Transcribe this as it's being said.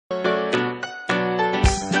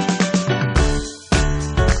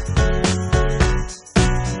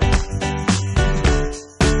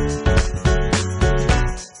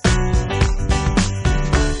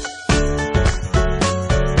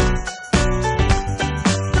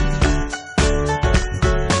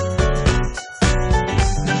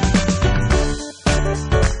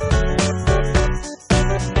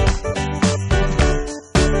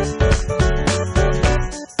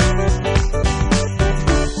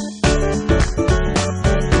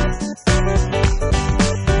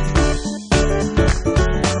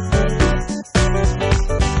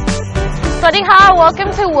Sawadee-ha!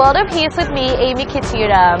 Welcome to World of Peace with me, Amy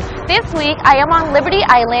Kitiram. This week, I am on Liberty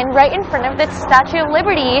Island, right in front of the Statue of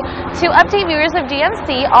Liberty, to update viewers of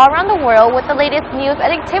DMC all around the world with the latest news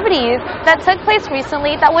and activities that took place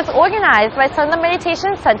recently that was organized by some of the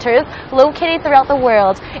meditation centers located throughout the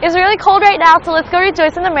world. It's really cold right now, so let's go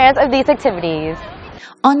rejoice in the merits of these activities.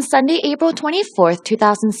 On Sunday, April 24,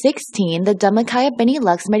 2016, the Dhammakaya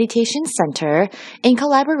Benelux Meditation Center, in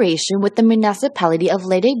collaboration with the municipality of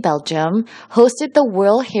Leyde, Belgium, hosted the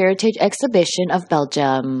World Heritage Exhibition of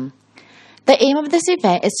Belgium. The aim of this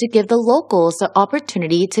event is to give the locals the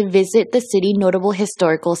opportunity to visit the city's notable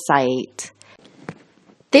historical site.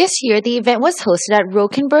 This year, the event was hosted at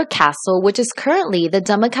Rokenburg Castle, which is currently the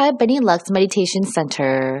Dhammakaya Benelux Meditation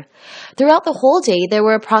Center. Throughout the whole day, there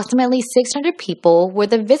were approximately 600 people, where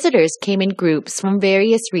the visitors came in groups from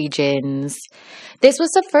various regions. This was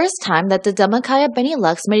the first time that the Dhammakaya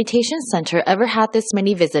Benelux Meditation Center ever had this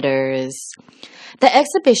many visitors. The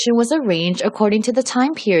exhibition was arranged according to the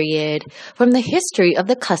time period, from the history of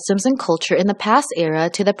the customs and culture in the past era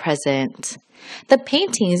to the present. The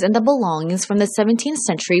paintings and the belongings from the 17th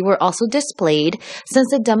century were also displayed, since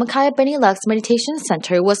the Dhammakaya Benelux Meditation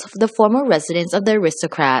Center was the former residence of the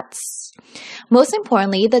aristocrats. Most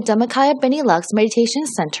importantly, the Dhammakaya Benelux Meditation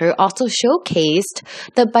Center also showcased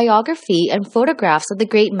the biography and photographs of the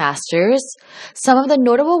great masters, some of the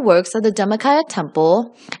notable works of the Dhammakaya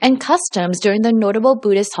Temple, and customs during the notable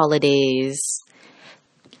Buddhist holidays.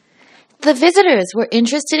 The visitors were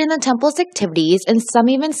interested in the temple's activities, and some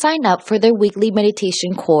even signed up for their weekly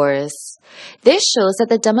meditation course. This shows that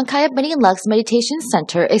the Dhammakaya Benelux Meditation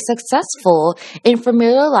Center is successful in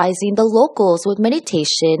familiarizing the locals with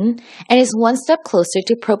meditation and is one step closer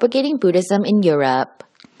to propagating Buddhism in Europe.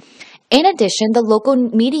 In addition, the local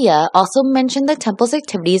media also mentioned the temple's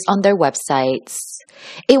activities on their websites.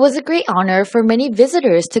 It was a great honor for many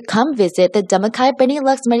visitors to come visit the Dhammakaya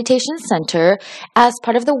Benelux Meditation Center as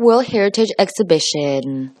part of the World Heritage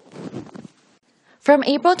Exhibition. From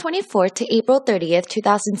April 24 to April 30,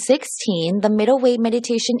 2016, the Middle Way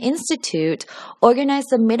Meditation Institute organized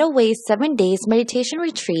the Middle Way 7 Days Meditation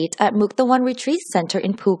Retreat at Mukdawan Retreat Center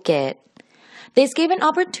in Phuket. This gave an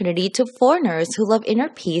opportunity to foreigners who love inner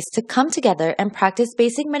peace to come together and practice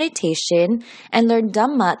basic meditation and learn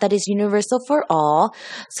Dhamma that is universal for all,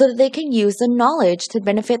 so that they can use the knowledge to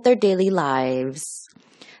benefit their daily lives.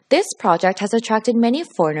 This project has attracted many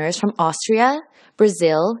foreigners from Austria,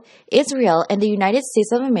 Brazil, Israel, and the United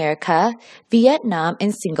States of America, Vietnam,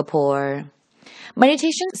 and Singapore.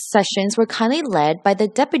 Meditation sessions were kindly led by the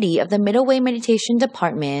deputy of the Middle Way Meditation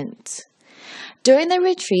Department. During the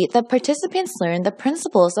retreat, the participants learned the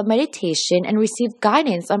principles of meditation and received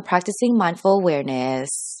guidance on practicing mindful awareness.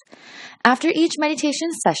 After each meditation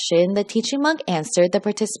session, the teaching monk answered the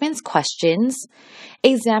participants' questions,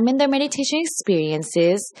 examined their meditation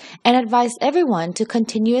experiences, and advised everyone to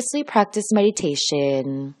continuously practice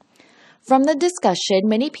meditation. From the discussion,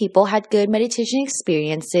 many people had good meditation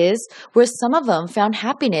experiences, where some of them found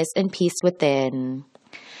happiness and peace within.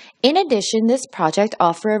 In addition, this project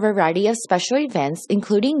offered a variety of special events,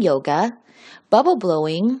 including yoga, bubble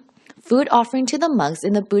blowing, food offering to the monks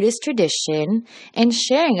in the Buddhist tradition, and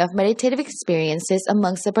sharing of meditative experiences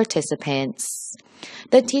amongst the participants.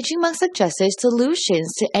 The teaching monk suggested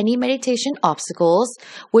solutions to any meditation obstacles,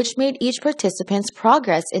 which made each participant's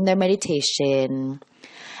progress in their meditation.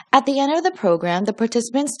 At the end of the program, the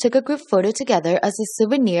participants took a group photo together as a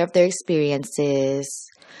souvenir of their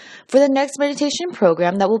experiences. For the next meditation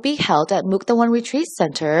program that will be held at Mukdawan Retreat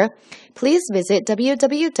Center, please visit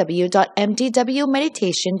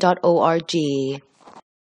www.mdwmeditation.org.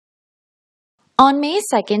 On May 2,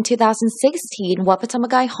 2016,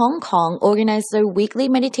 Wapatamagai Hong Kong organized their weekly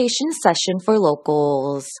meditation session for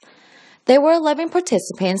locals. There were 11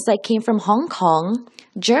 participants that came from Hong Kong,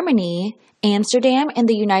 Germany, Amsterdam, and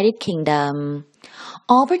the United Kingdom.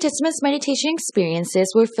 All participants' meditation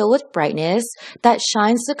experiences were filled with brightness that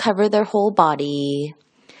shines to cover their whole body.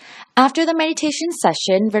 After the meditation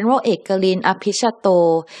session, Venerable Ekalin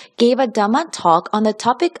Apishato gave a Dhamma talk on the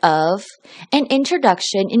topic of an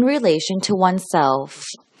introduction in relation to oneself.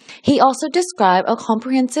 He also described a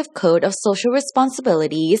comprehensive code of social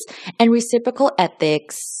responsibilities and reciprocal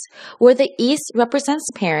ethics, where the East represents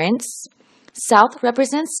parents, South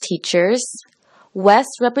represents teachers, West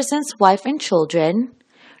represents wife and children,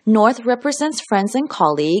 North represents friends and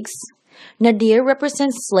colleagues, Nadir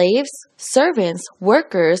represents slaves, servants,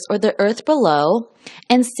 workers, or the earth below,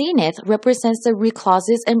 and Zenith represents the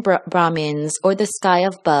reclauses and Brahmins, or the sky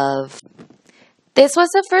above. This was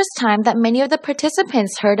the first time that many of the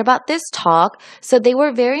participants heard about this talk, so they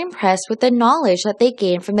were very impressed with the knowledge that they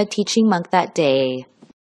gained from the teaching monk that day.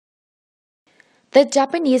 The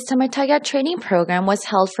Japanese Tamataya training program was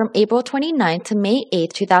held from April 29 to May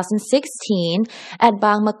 8, 2016 at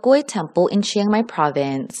Bang Makoi Temple in Chiang Mai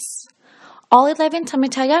Province. All 11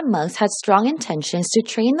 Tamataya monks had strong intentions to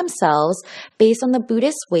train themselves based on the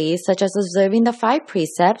Buddhist ways such as observing the 5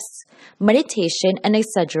 precepts, meditation, and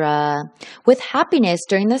etc., with happiness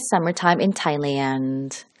during the summertime in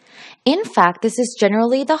Thailand. In fact, this is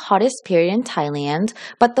generally the hottest period in Thailand,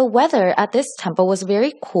 but the weather at this temple was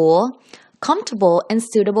very cool, comfortable, and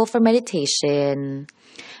suitable for meditation.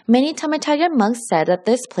 Many Tamataya monks said that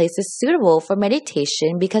this place is suitable for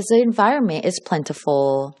meditation because the environment is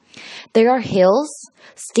plentiful. There are hills,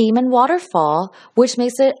 steam, and waterfall, which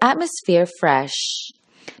makes the atmosphere fresh.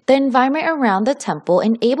 The environment around the temple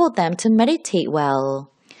enabled them to meditate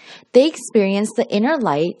well. They experienced the inner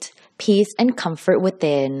light, peace, and comfort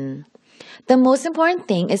within. The most important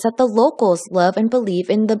thing is that the locals love and believe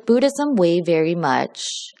in the Buddhism way very much.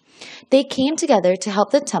 They came together to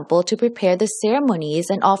help the temple to prepare the ceremonies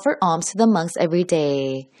and offer alms to the monks every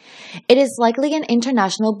day. It is likely an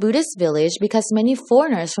international Buddhist village because many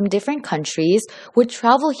foreigners from different countries would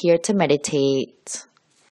travel here to meditate.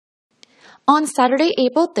 On Saturday,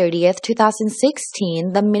 April 30th,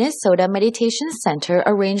 2016, the Minnesota Meditation Center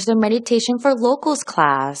arranged a meditation for locals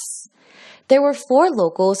class. There were 4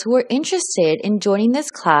 locals who were interested in joining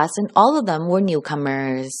this class, and all of them were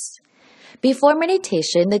newcomers. Before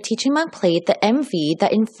meditation, the teaching monk played the MV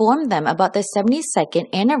that informed them about the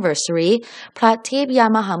 72nd anniversary Pratebya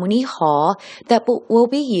Mahamuni Hall that will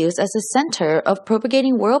be used as a center of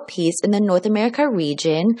propagating world peace in the North America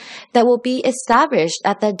region that will be established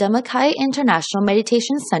at the Dhammakaya International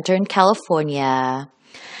Meditation Center in California.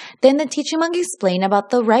 Then the teaching monk explained about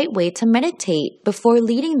the right way to meditate before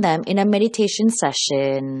leading them in a meditation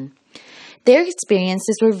session. Their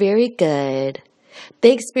experiences were very good.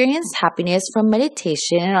 They experienced happiness from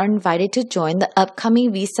meditation and are invited to join the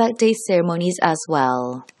upcoming Vesak Day ceremonies as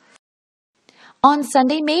well. On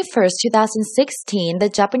Sunday, May 1st, 2016, the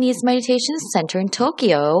Japanese Meditation Center in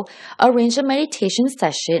Tokyo arranged a meditation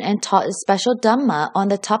session and taught a special Dhamma on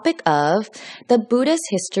the topic of the Buddha's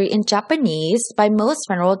history in Japanese by Most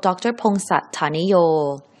Venerable Dr. Pongsat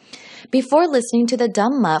Taniyo. Before listening to the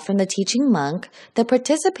Dhamma from the teaching monk, the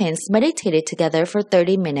participants meditated together for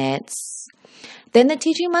 30 minutes. Then the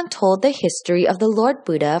teaching monk told the history of the Lord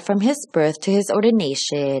Buddha from his birth to his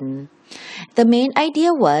ordination. The main idea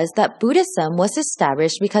was that Buddhism was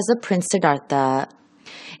established because of Prince Siddhartha.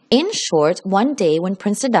 In short, one day when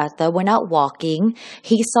Prince Siddhartha went out walking,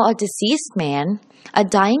 he saw a deceased man, a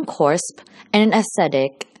dying corpse, and an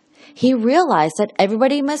ascetic. He realized that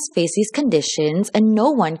everybody must face these conditions and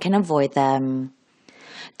no one can avoid them.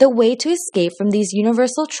 The way to escape from these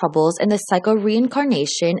universal troubles and the cycle of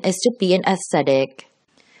reincarnation is to be an ascetic.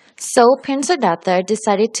 So Prince Siddhartha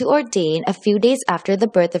decided to ordain a few days after the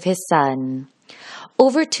birth of his son.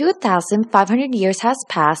 Over 2,500 years has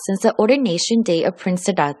passed since the ordination day of Prince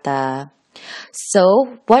Siddhartha.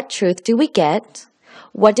 So, what truth do we get?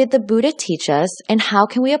 What did the Buddha teach us, and how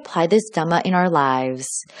can we apply this Dhamma in our lives?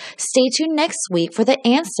 Stay tuned next week for the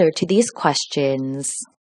answer to these questions.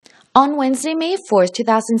 On Wednesday, May 4th,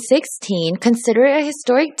 2016, considered a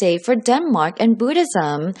historic day for Denmark and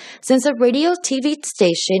Buddhism since a radio TV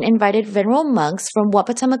station invited venerable monks from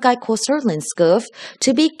Wapatamagai Kosorlinskov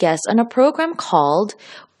to be guests on a program called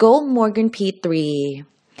Go Morgan P3.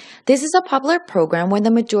 This is a popular program where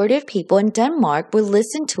the majority of people in Denmark would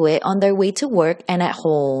listen to it on their way to work and at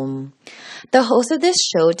home. The host of this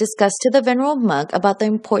show discussed to the venerable monk about the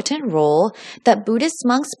important role that Buddhist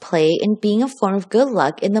monks play in being a form of good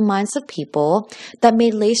luck in the minds of people that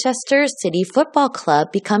made Leicester City Football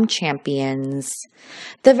Club become champions.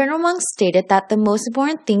 The venerable monk stated that the most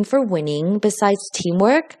important thing for winning, besides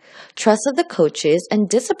teamwork, trust of the coaches, and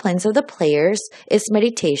disciplines of the players, is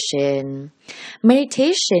meditation.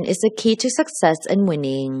 Meditation is the key to success and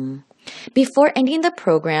winning. Before ending the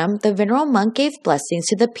program, the venerable monk gave blessings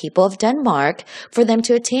to the people of Denmark for them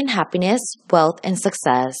to attain happiness, wealth, and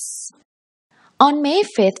success. On May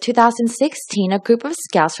 5th, 2016, a group of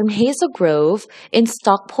scouts from Hazel Grove in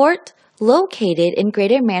Stockport, located in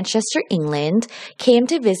Greater Manchester, England, came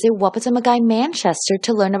to visit Wapatamagai, Manchester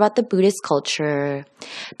to learn about the Buddhist culture.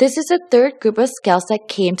 This is the third group of scouts that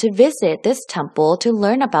came to visit this temple to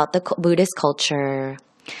learn about the Buddhist culture.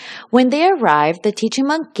 When they arrived, the teaching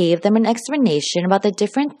monk gave them an explanation about the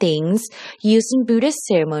different things used in Buddhist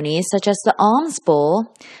ceremonies such as the alms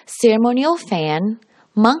bowl, ceremonial fan,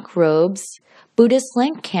 monk robes, Buddhist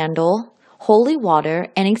lamp candle, holy water,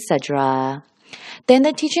 and etc. Then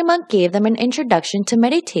the teaching monk gave them an introduction to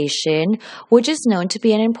meditation, which is known to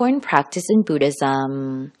be an important practice in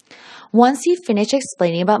Buddhism. Once he finished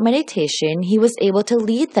explaining about meditation, he was able to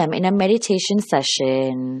lead them in a meditation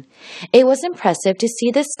session. It was impressive to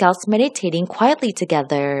see the scouts meditating quietly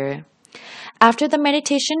together. After the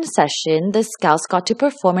meditation session, the scouts got to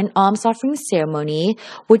perform an alms offering ceremony,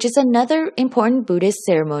 which is another important Buddhist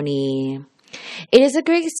ceremony. It is a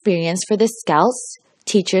great experience for the scouts,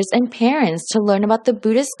 teachers, and parents to learn about the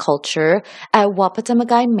Buddhist culture at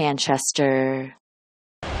Wapatamagai, Manchester.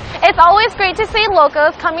 It's always great to see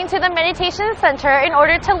locals coming to the meditation center in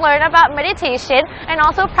order to learn about meditation and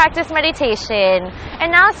also practice meditation.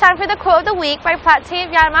 And now it's time for the quote of the week by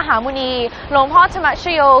Pratibhyan Mahamuni, Lom Po Thamat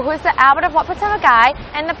Shayo, who is the abbot of Wat Pattamagai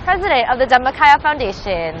and the president of the Dhammakaya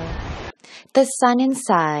Foundation. The sun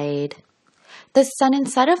inside. The sun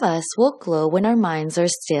inside of us will glow when our minds are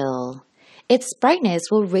still. Its brightness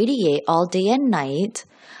will radiate all day and night,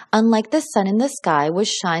 unlike the sun in the sky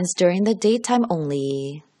which shines during the daytime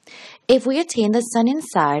only. If we attain the sun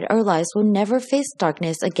inside, our lives will never face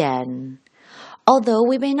darkness again. Although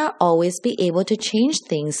we may not always be able to change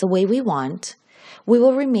things the way we want, we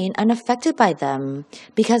will remain unaffected by them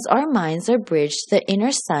because our minds are bridged to the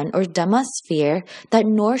inner sun or Dhamma sphere that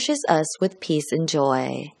nourishes us with peace and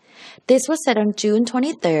joy. This was said on June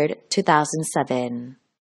 23, 2007.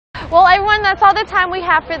 Well, everyone, that's all the time we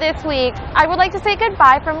have for this week. I would like to say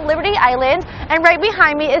goodbye from Liberty Island, and right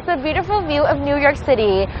behind me is the beautiful view of New York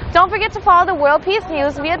City. Don't forget to follow the World Peace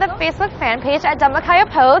News via the Facebook fan page at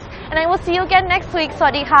Dhammakaya Post, and I will see you again next week.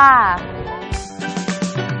 Sawasdee ka.